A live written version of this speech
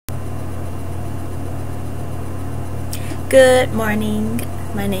Good morning.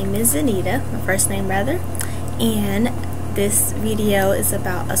 My name is Anita, my first name rather, and this video is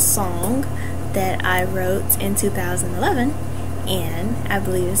about a song that I wrote in 2011, and I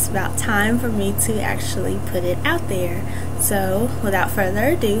believe it's about time for me to actually put it out there. So without further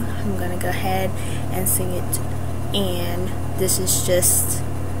ado, I'm gonna go ahead and sing it, and this is just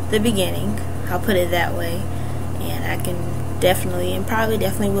the beginning, I'll put it that way, and I can definitely and probably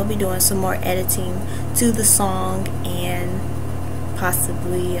definitely will be doing some more editing to the song and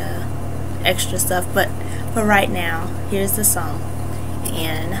possibly extra stuff, but for right now, here's the song,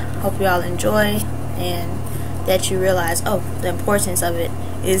 and hope you all enjoy and that you realize, oh, the importance of it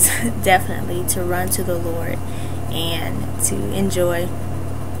is definitely to run to the Lord and to enjoy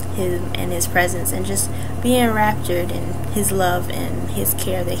Him and His presence and just be enraptured in His love and His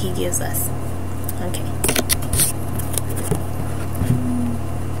care that He gives us. Okay.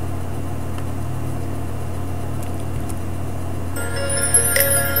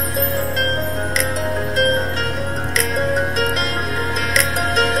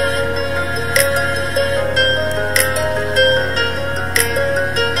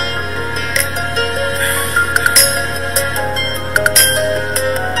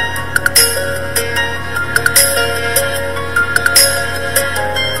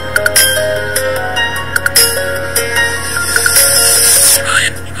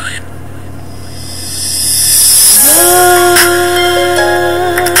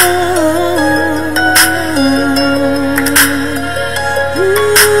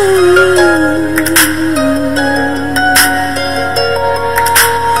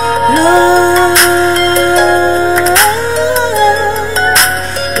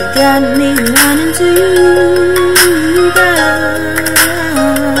 Got me running to you, God.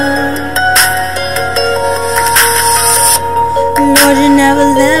 Lord, you never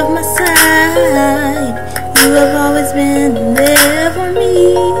left my side. You have always been there for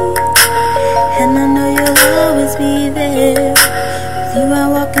me, and I know you'll always be there. With you I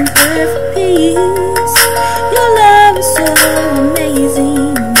walk in perfect peace. Your love is so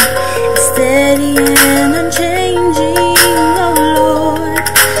amazing, it's steady and unchanging. Oh Lord,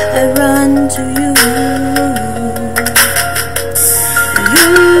 I run to you. You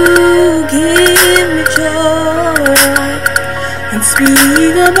give me joy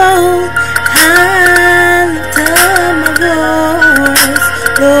unspeakable. I lift up my voice,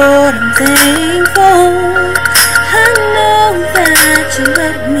 Lord, I'm thankful. I know that you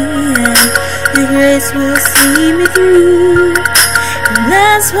love me and your grace will see me through, and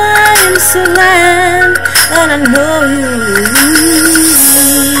that's why I'm so glad that I know you.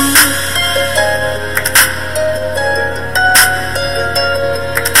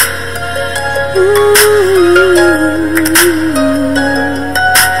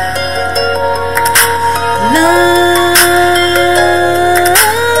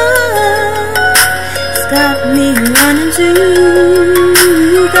 Got me running to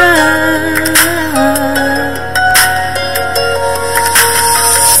you, God.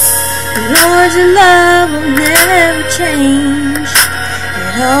 Lord, your love will never change,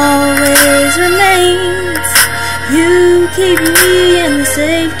 it always remains. You keep me in the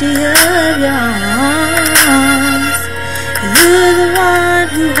safety of your arms. You're the one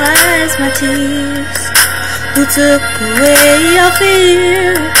who hides my tears, who took away all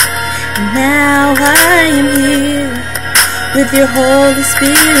fear. Now I am here with your Holy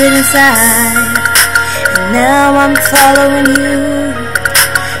Spirit inside, and now I'm following you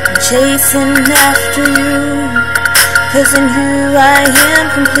and chasing after you, 'cause in you I am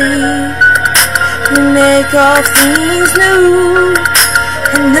complete. You make all things new,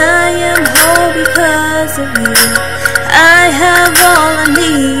 and I am whole because of you. I have all I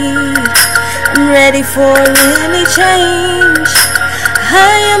need, I'm ready for any change. I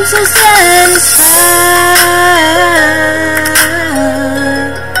am so satisfied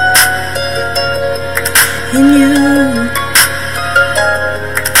in you.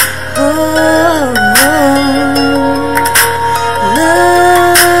 Oh, love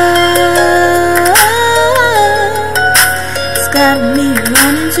has got me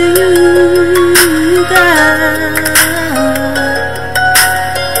running to you, God.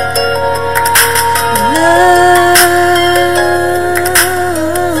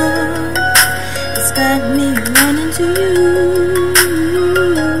 Got me running to you.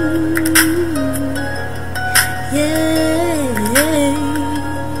 Yeah.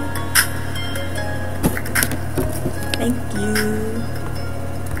 Thank you.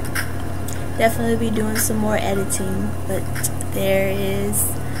 Definitely be doing some more editing, but there is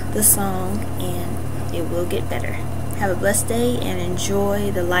the song and it will get better. Have a blessed day and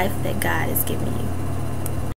enjoy the life that God has given you.